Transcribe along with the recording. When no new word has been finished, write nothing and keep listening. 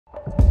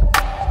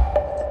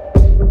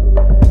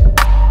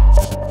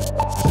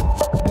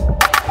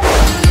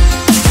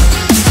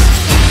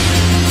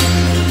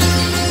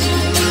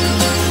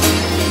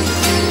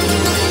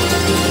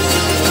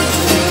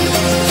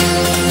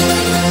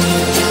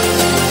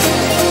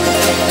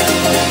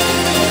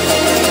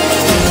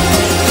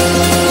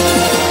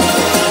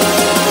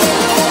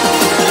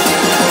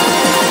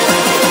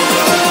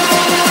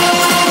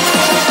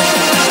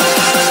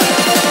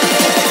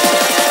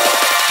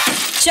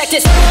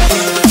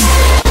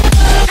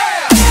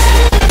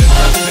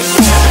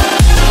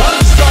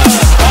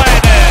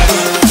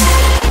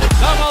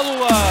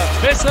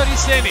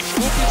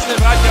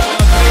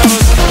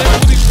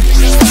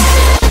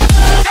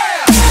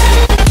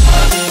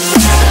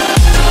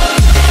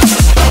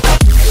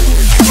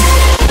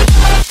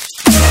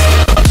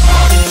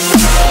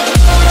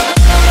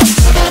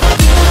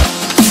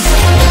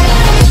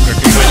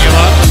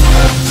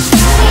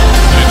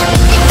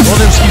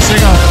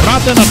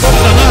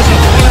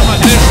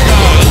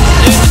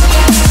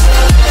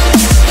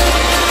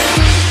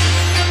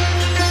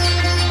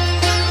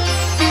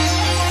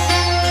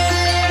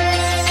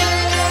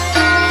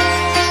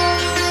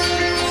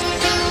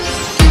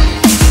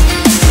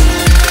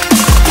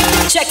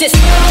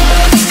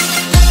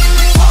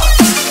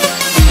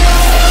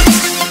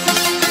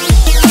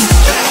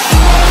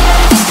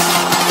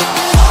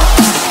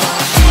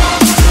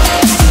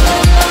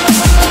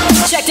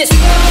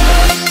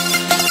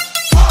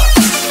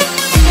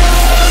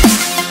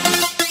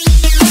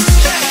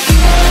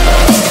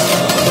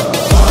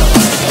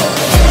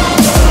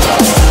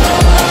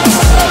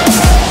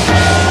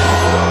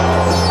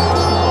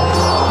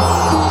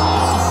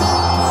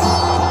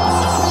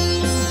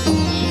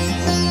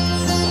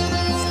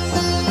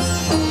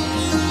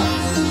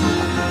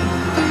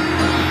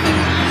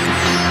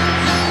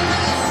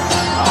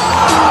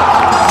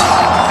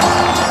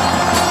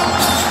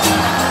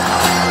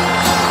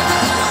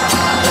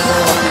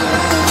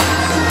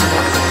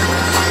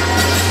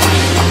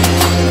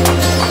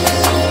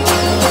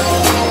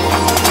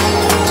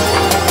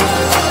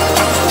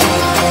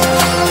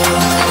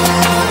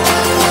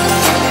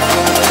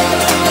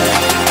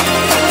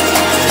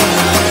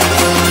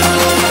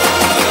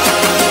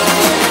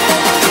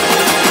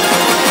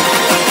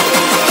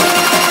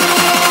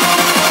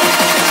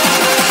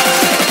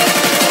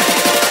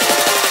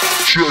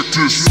Check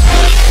this.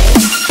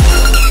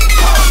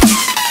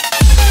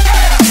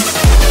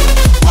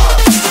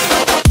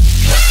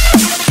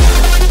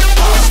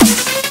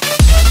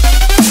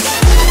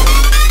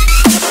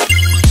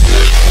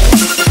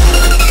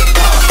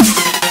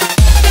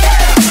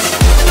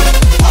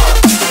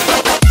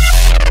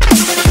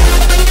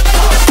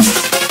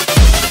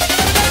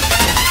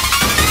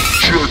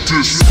 Check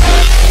this.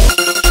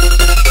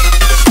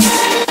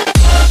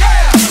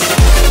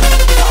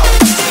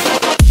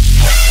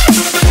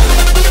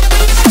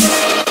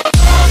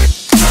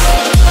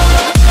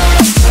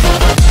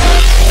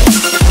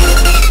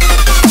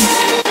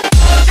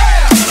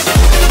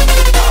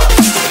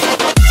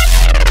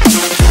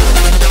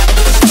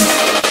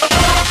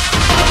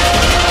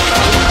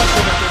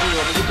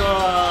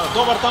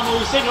 Dobar tamo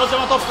u Iseni,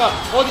 odzema topka,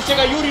 ovdje će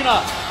ga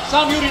Jurina,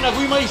 sam Jurina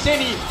go ima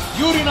Iseni,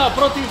 Jurina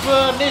protiv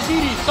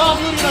Neziri, sam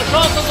Jurina,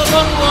 šansa za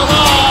Žarnula, da!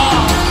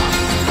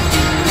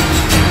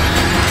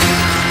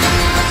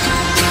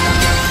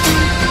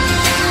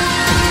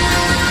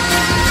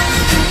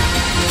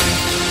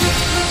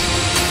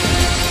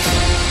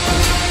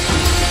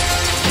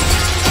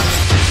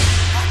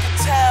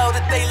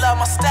 They love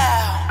my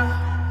style.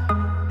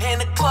 In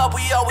the club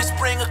we always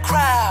bring a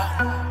crowd.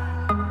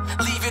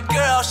 Leave your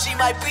girl, she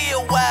might be a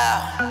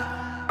while.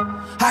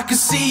 I can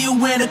see you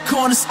in the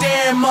corner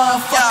staring,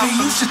 motherfucker.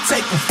 You should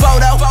take a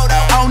photo.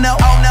 Oh no,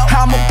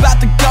 I'm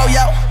about to go,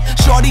 yo.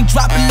 Shorty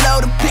drop it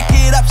low to pick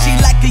it up, she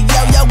like a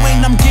yo-yo.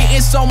 And I'm getting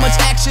so much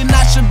action,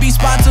 I should be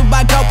sponsored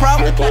by GoPro.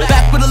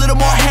 Back with a little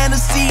more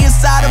Hennessy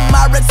inside of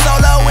my red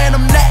Solo. And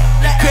I'm that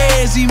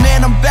crazy,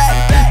 man, I'm back.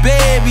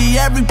 Baby,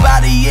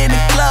 everybody in the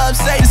club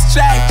say this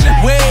track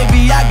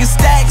wavy, I get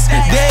stacks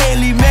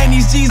daily, man,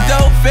 these G's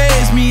don't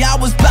faze me. I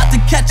was about to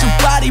catch a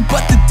body,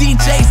 but the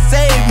DJ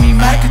saved me,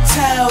 man. I could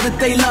tell that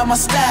they love my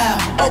style.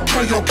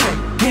 Okay.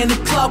 In the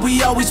club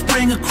we always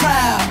bring a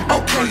crowd.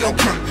 Okay.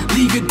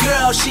 Leave your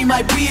girl, she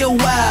might be a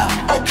while.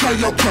 Okay.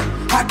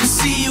 I can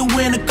see you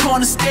in the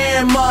corner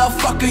staring,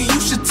 motherfucker. You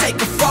should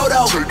take a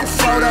photo.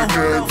 Photo.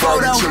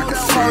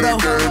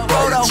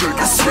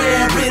 I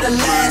swear it'll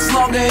last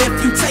longer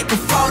if you take a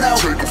photo.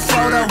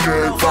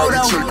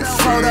 Photo.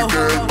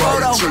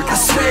 I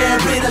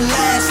swear it'll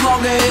last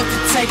longer if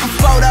you take a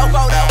photo.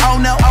 Oh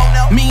no,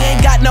 me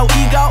ain't got no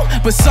ego,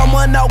 but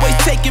someone always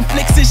taking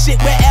flicks and shit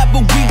wherever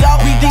we go.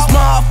 These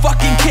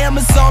motherfucking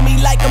cameras on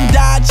me like I'm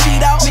Don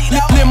Cheeto.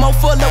 Limo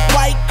full of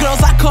white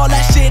girls, I call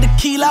that shit a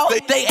kilo.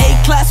 They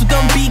A-class with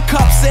them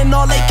B-cups and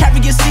all they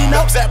carry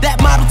C-notes.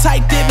 That model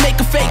type did make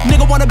a fake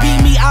nigga wanna be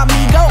me,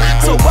 amigo.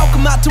 So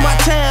welcome out to my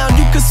town,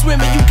 you can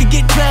swim and you can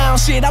get drowned.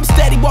 Shit, I'm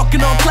steady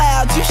walking on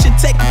clouds, you should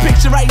take a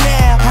picture right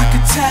now. I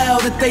can tell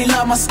that they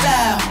love my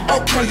style.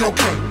 Okay.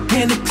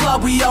 In the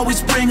club we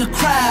always bring a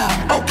crowd.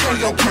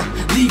 Okay.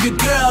 Leave your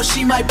girl,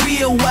 she might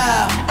be a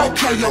while.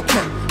 Okay.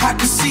 I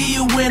can see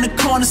you in the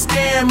corner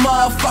staring,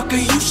 motherfucker.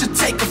 You should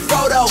take a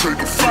photo.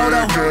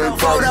 Photo.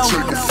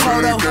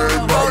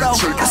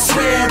 I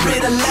swear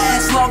it'll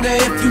last longer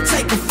if you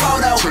take a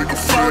photo.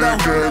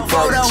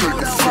 Photo. I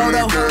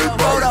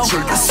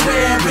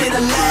swear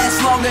it'll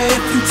last longer if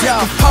you take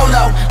a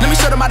photo. Let me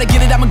show them how to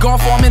get it. I've been gone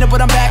for a minute,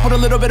 but I'm back with a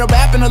little bit of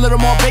rap and a little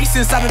more bass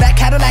inside of that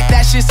Cadillac.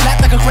 That shit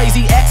slap like a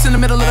crazy ex in the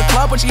middle of the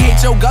club, but she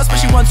hates your guts, but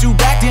she wants you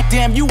back.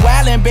 Damn, you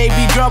wildin',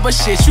 baby girl, but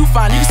shit, you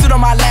fine. You can sit on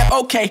my lap,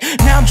 okay.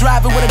 Now I'm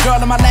driving with a girl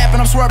in my lap,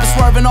 and I'm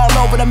swerving all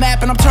over the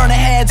map, and I'm turning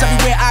heads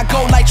everywhere I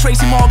go like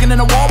Tracy Morgan in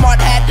a Walmart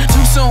hat.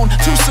 Too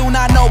soon,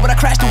 I know, but I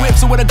crashed the whip,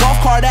 so with a golf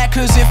cart at.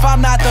 Cause if I'm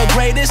not the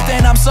greatest,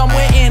 then I'm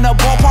somewhere in a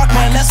ballpark,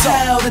 man, let's go.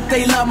 Tell that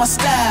they love my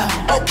style.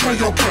 Okay.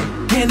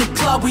 In the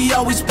club we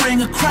always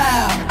bring a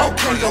crowd.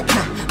 Okay.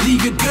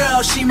 Leave your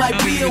girl, she might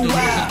be a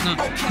while.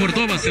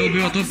 Cordova se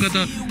odbiva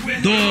topkата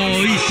do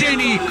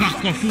Iseni,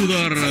 kakva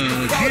fudar.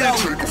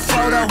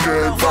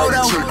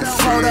 Photo.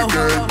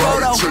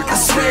 I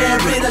swear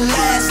it'll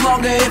last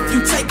longer if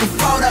you take a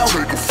photo.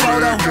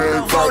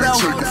 Photo.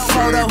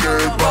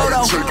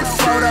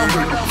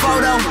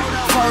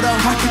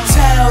 I can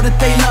tell that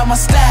they love my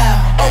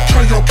style.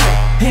 Okay.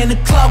 In the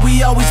club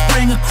we always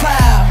bring a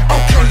crowd.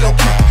 Okay.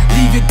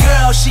 Leave your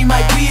girl, she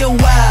might be a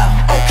while.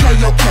 Okay.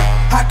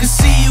 I can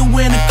see you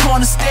in the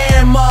corner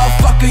staring,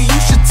 motherfucker. You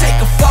should take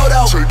a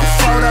photo.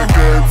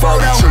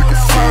 Photo. I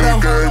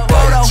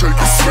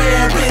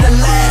swear it'll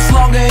last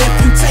longer if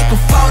you take a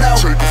photo.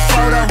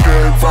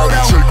 Photo. I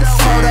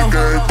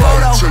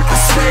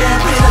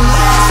swear it'll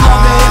last longer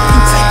if you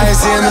take a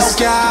photo. In the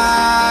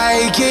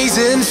sky,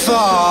 gazing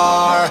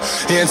far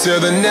into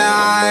the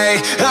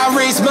night, I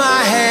raise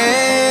my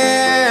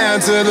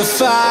hand to the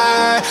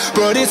fire,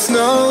 but it's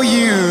no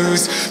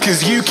use,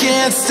 cause you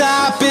can't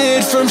stop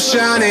it from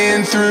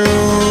shining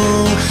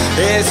through.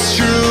 It's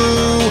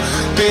true,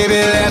 baby,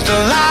 let the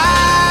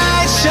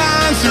light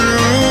shine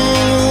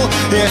through.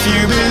 If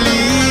you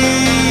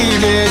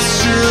believe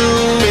it's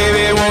true,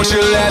 baby, won't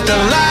you let the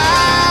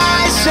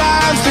light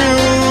shine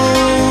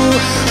through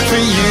for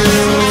you.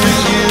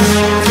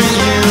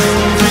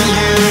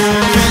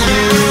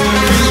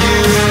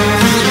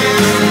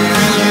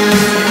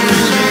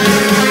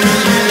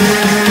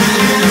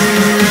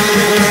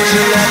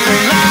 Let the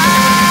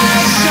light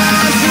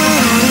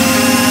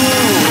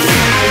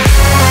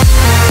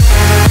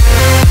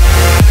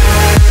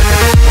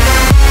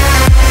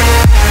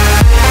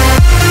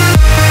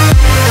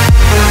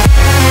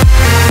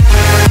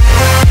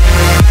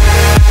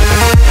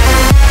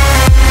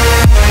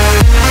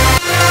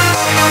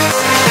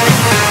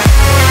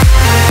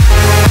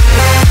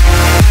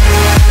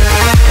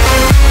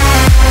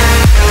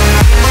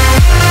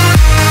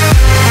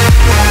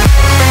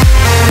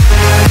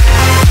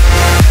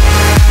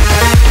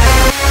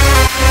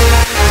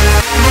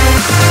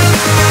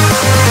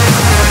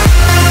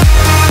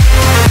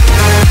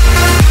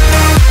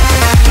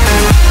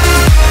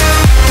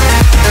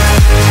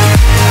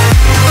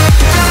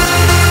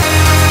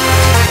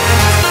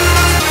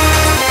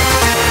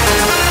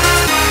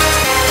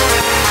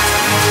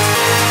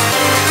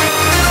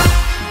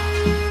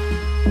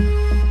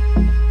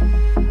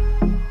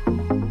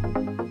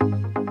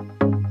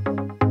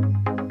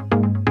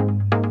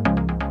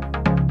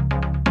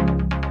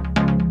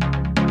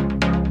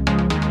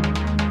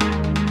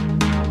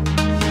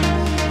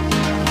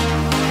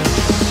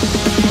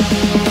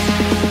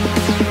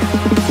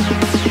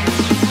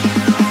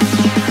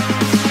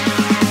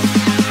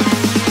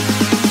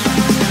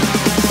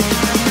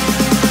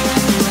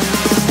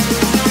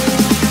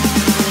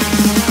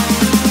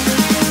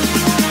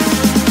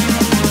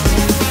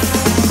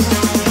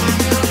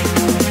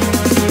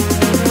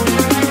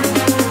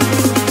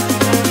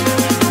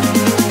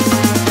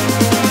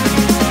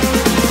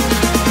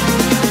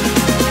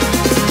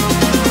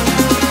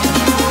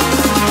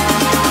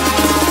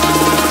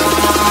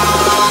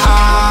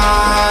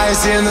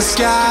in the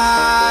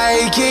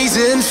sky,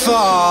 gazing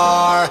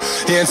far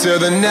into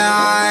the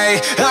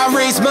night. I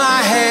raise my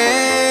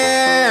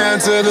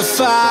hand to the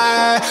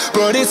fire,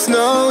 but it's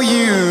no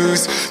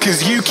use,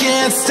 'cause you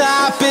can't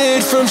stop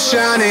it from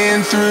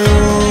shining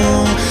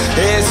through.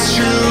 It's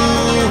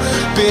true,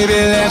 baby,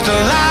 let the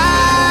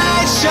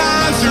light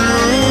shine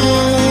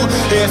through.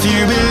 If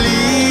you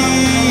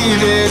believe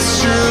it's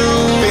true,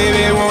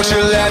 baby, won't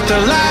you let the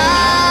light